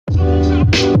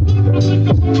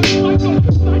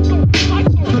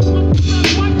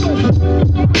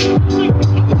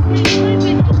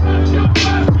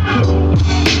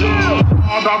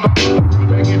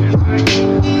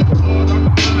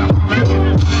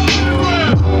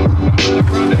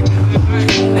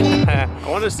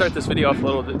to start this video off a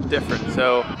little bit different,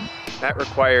 so that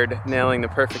required nailing the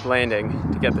perfect landing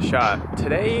to get the shot.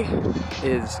 Today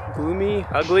is gloomy,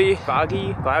 ugly,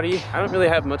 foggy, cloudy. I don't really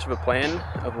have much of a plan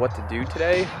of what to do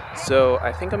today, so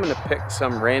I think I'm gonna pick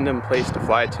some random place to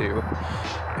fly to,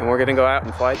 and we're gonna go out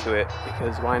and fly to it,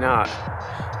 because why not?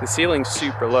 The ceiling's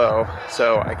super low,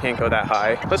 so I can't go that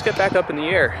high. Let's get back up in the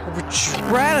air.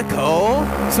 Radical.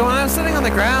 So when I was sitting on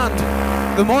the ground,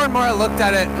 the more and more I looked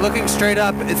at it, looking straight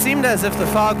up, it seemed as if the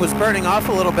fog was burning off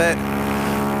a little bit.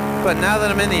 But now that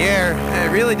I'm in the air,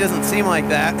 it really doesn't seem like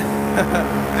that.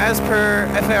 As per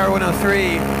FAR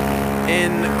 103,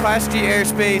 in Class G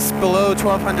airspace below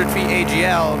 1,200 feet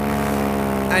AGL,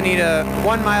 I need a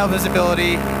 1 mile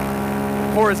visibility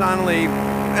horizontally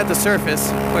at the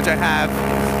surface, which I have,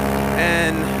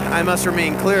 and I must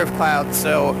remain clear of clouds,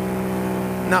 so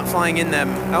not flying in them.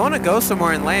 I want to go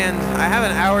somewhere and land. I have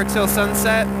an hour till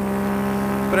sunset,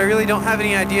 but I really don't have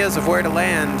any ideas of where to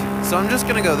land, so I'm just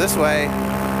gonna go this way,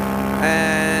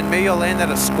 and maybe I'll land at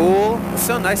a school. It's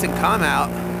so nice and calm out.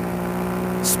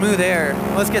 Smooth air.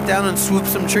 Let's get down and swoop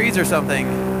some trees or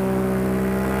something.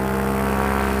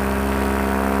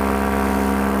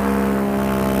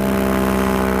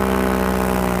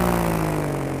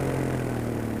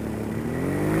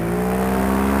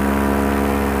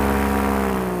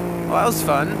 Well, that was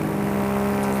fun.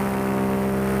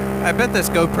 I bet this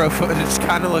GoPro footage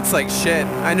kind of looks like shit.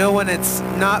 I know when it's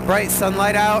not bright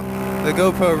sunlight out, the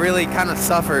GoPro really kind of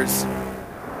suffers.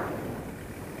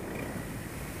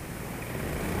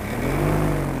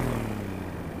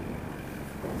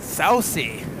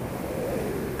 Saucy.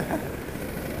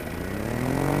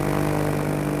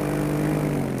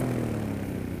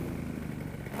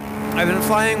 I've been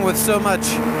flying with so much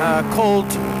cold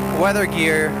weather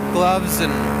gear, gloves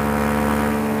and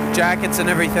jackets and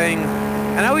everything,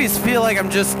 and I always feel like I'm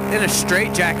just in a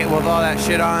straight jacket with all that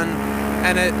shit on,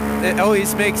 and it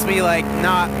always makes me like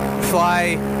not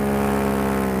fly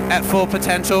at full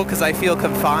potential because I feel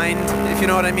confined, if you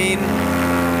know what I mean.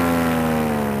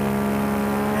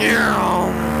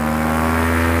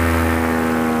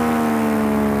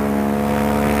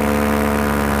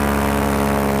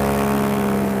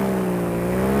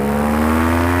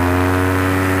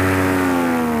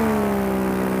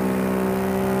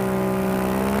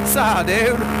 Saw,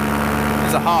 dude.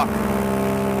 There's a hawk.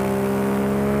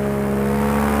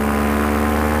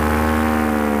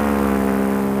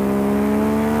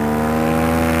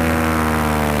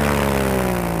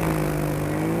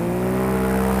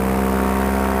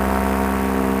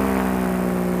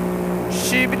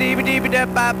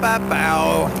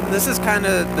 This is kind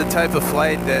of the type of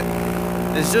flight that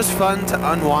is just fun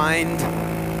to unwind.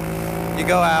 You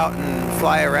go out and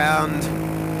fly around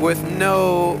with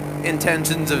no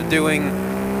intentions of doing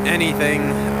anything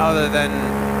other than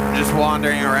just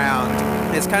wandering around.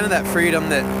 It's kind of that freedom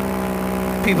that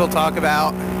people talk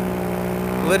about.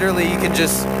 Literally, you can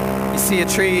just, you see a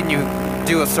tree and you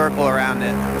do a circle around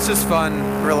it. It's just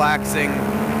fun, relaxing.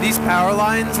 These power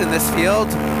lines in this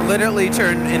field literally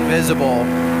turn invisible.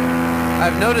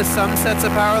 I've noticed some sets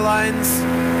of power lines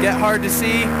get hard to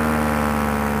see,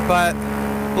 but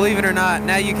believe it or not,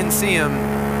 now you can see them.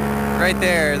 Right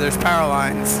there, there's power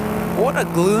lines. What a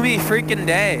gloomy freaking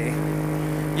day.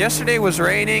 Yesterday was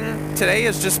raining. Today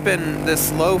has just been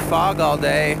this low fog all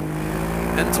day.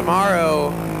 And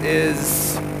tomorrow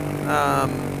is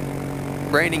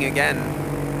raining again.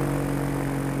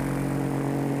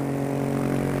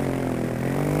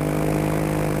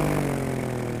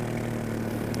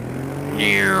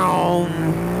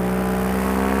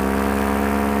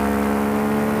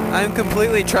 I'm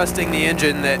completely trusting the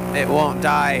engine that it won't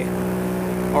die,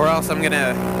 or else I'm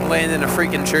gonna land in a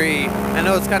freaking tree. I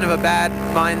know it's kind of a bad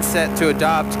mindset to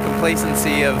adopt,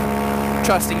 complacency of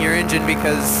trusting your engine,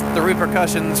 because the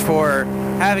repercussions for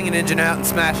having an engine out and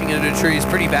smashing into a tree is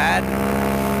pretty bad,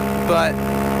 but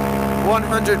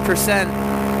 100%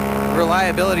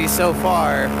 reliability so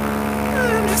far,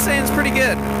 I'm just saying it's pretty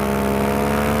good.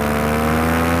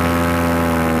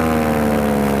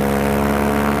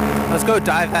 Let's go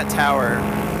dive that tower.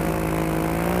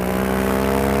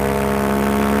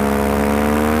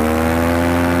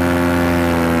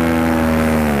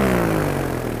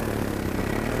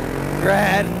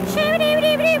 Rad.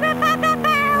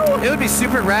 It would be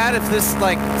super rad if this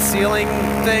like ceiling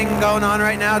thing going on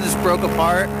right now just broke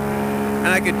apart and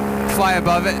I could fly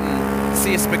above it and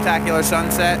see a spectacular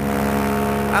sunset.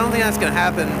 I don't think that's gonna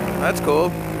happen. That's cool.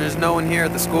 There's no one here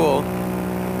at the school.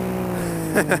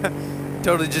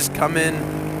 Totally just come in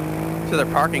to their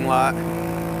parking lot.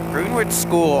 Greenwood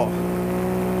School.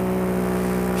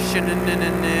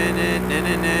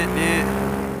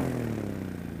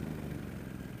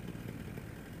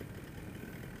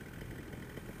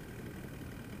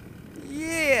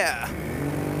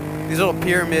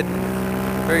 pyramid.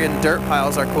 Friggin' dirt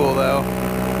piles are cool though.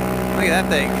 Look at that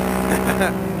thing.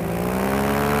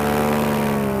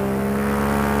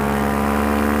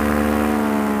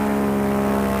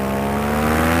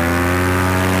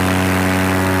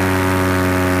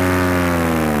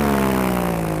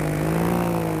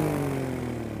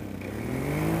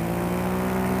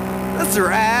 That's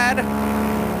rad.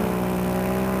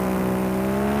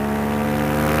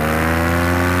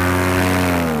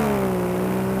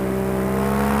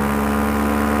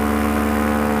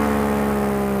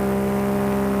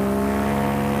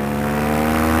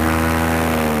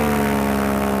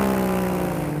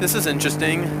 This is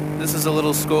interesting. This is a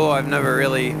little school I've never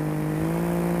really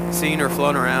seen or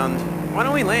flown around. Why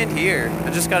don't we land here?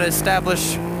 I just gotta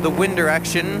establish the wind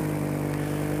direction.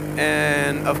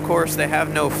 And of course they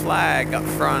have no flag up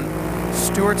front.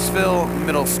 Stewartsville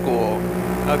Middle School.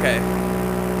 Okay,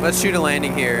 let's shoot a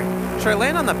landing here. Should I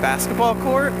land on the basketball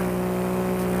court?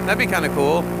 That'd be kind of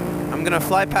cool. I'm gonna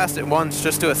fly past it once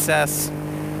just to assess.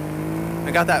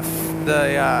 I got that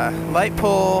the light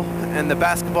pole and the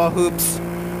basketball hoops.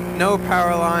 No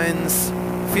power lines.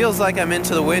 Feels like I'm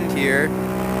into the wind here.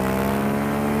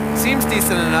 Seems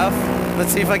decent enough.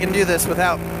 Let's see if I can do this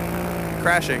without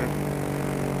crashing.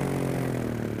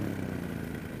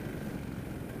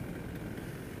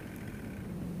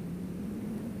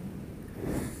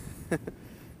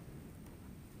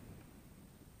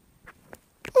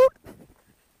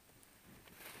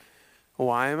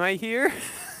 Why am I here?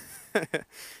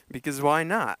 Because why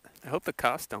not? I hope the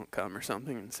cops don't come or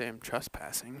something and say I'm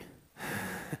trespassing.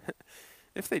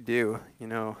 If they do, you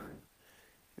know,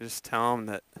 just tell them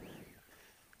that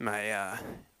my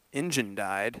engine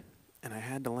died and I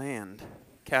had to land.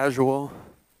 Casual.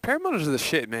 Paramotors are the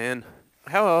shit, man.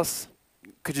 How else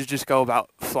could you just go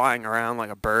about flying around like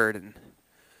a bird and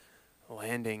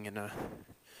landing in a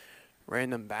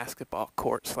random basketball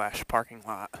court / parking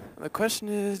lot? The question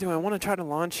is, do I want to try to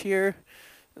launch here?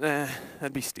 Nah,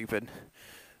 that'd be stupid.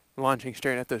 Launching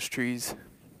straight at those trees.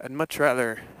 I'd much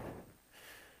rather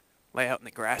lay out in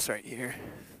the grass right here.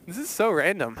 This is so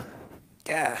random.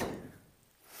 Yeah.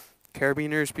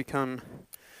 Carabiners become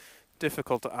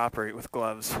difficult to operate with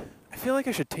gloves. I feel like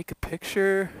I should take a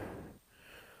picture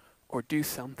or do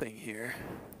something here.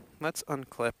 Let's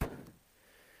unclip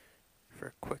for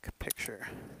a quick picture.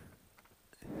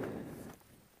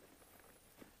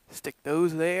 Stick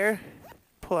those there.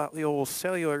 Pull out the old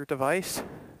cellular device.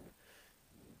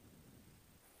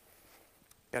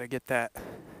 Gotta get that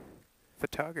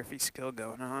photography skill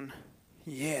going on.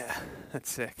 Yeah, that's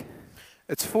sick.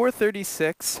 It's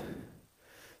 4:36.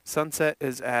 Sunset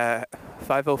is at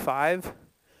 5:05.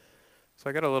 So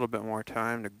I got a little bit more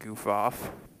time to goof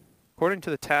off. According to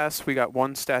the task, we got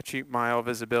 1 statute mile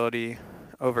visibility,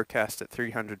 overcast at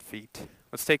 300 feet.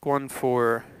 Let's take one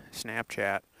for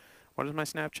Snapchat. What is my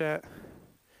Snapchat?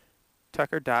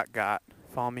 Tucker.Gott.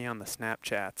 Follow me on the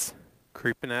Snapchats.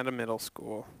 Creeping out of middle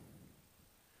school.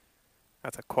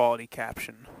 That's a quality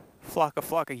caption. Flock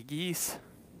of geese.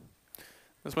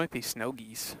 Those might be snow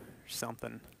geese or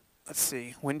something. Let's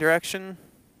see. Wind direction.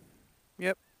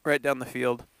 Yep, right down the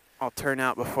field. I'll turn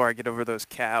out before I get over those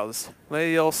cows.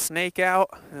 Lay the old snake out,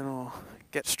 and I'll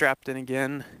get strapped in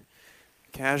again.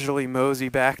 Casually mosey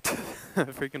back to the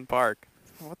freaking park.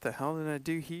 What the hell did I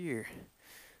do here?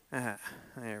 Ah,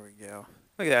 there we go.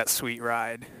 Look at that sweet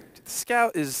ride. The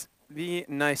Scout is the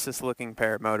nicest looking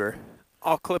paramotor.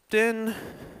 All clipped in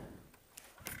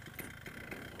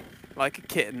like a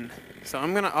kitten. So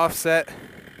I'm gonna offset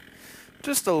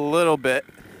just a little bit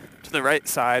to the right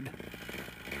side.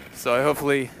 So I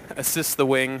hopefully assist the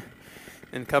wing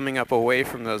in coming up away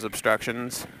from those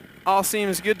obstructions. All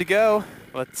seems good to go.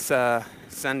 Let's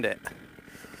send it.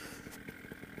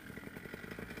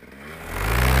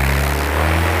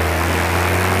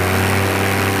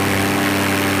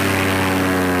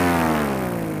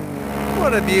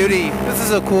 What a beauty. This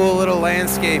is a cool little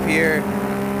landscape here.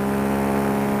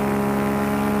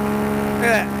 Look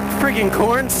at that freaking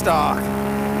corn stalk.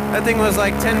 That thing was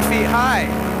like 10 feet high.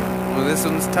 Well, this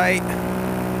one's tight.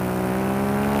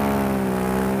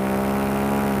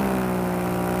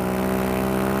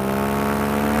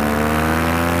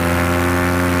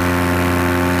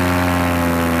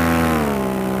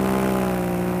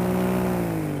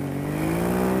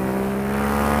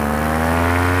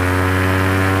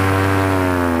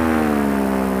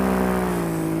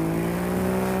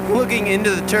 Looking into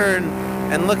the turn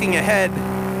and looking ahead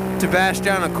to bash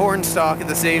down a corn stalk at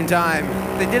the same time.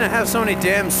 If they didn't have so many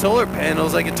damn solar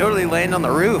panels, I could totally land on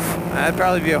the roof. That'd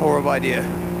probably be a horrible idea.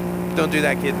 Don't do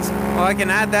that, kids. Well, I can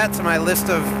add that to my list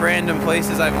of random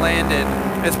places I've landed.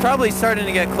 It's probably starting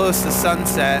to get close to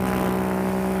sunset.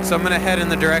 So I'm gonna head in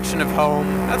the direction of home.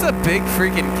 That's a big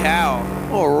freaking cow.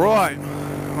 All right,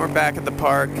 we're back at the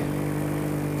park.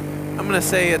 I'm gonna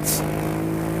say it's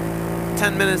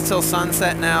 10 minutes till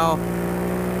sunset now.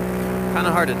 Kind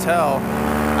of hard to tell.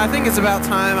 I think it's about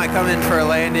time I come in for a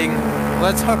landing.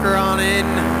 Let's hook her on in.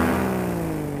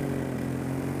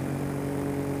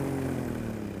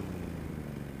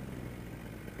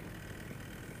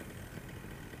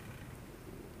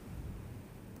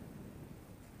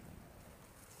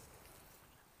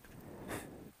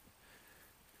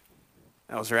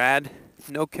 That was rad.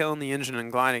 No killing the engine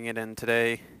and gliding it in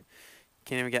today.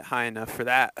 Can't even get high enough for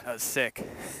that. That was sick.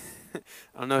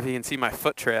 I don't know if you can see my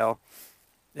foot trail.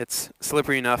 It's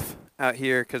slippery enough out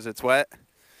here because it's wet.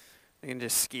 I can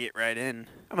just ski it right in.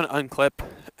 I'm gonna unclip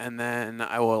and then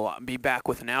I will be back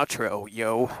with an outro,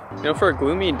 yo. You know, for a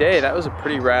gloomy day, that was a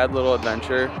pretty rad little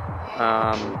adventure.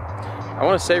 I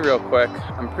want to say real quick,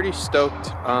 I'm pretty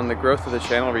stoked on the growth of the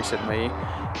channel recently,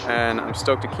 and I'm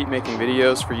stoked to keep making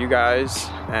videos for you guys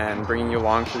and bringing you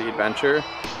along for the adventure.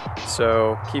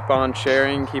 So keep on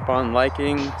sharing, keep on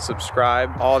liking,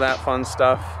 subscribe, all that fun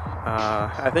stuff.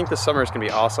 I think this summer is going to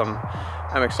be awesome.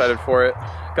 I'm excited for it.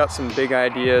 Got some big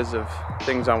ideas of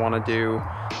things I want to do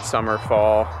summer,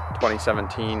 fall,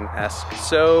 2017-esque.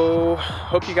 So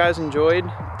hope you guys enjoyed.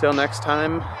 Till next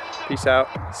time, peace out.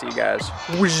 See you guys.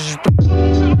 We'll be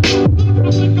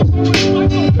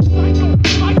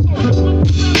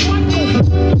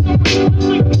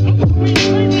right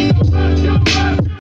back.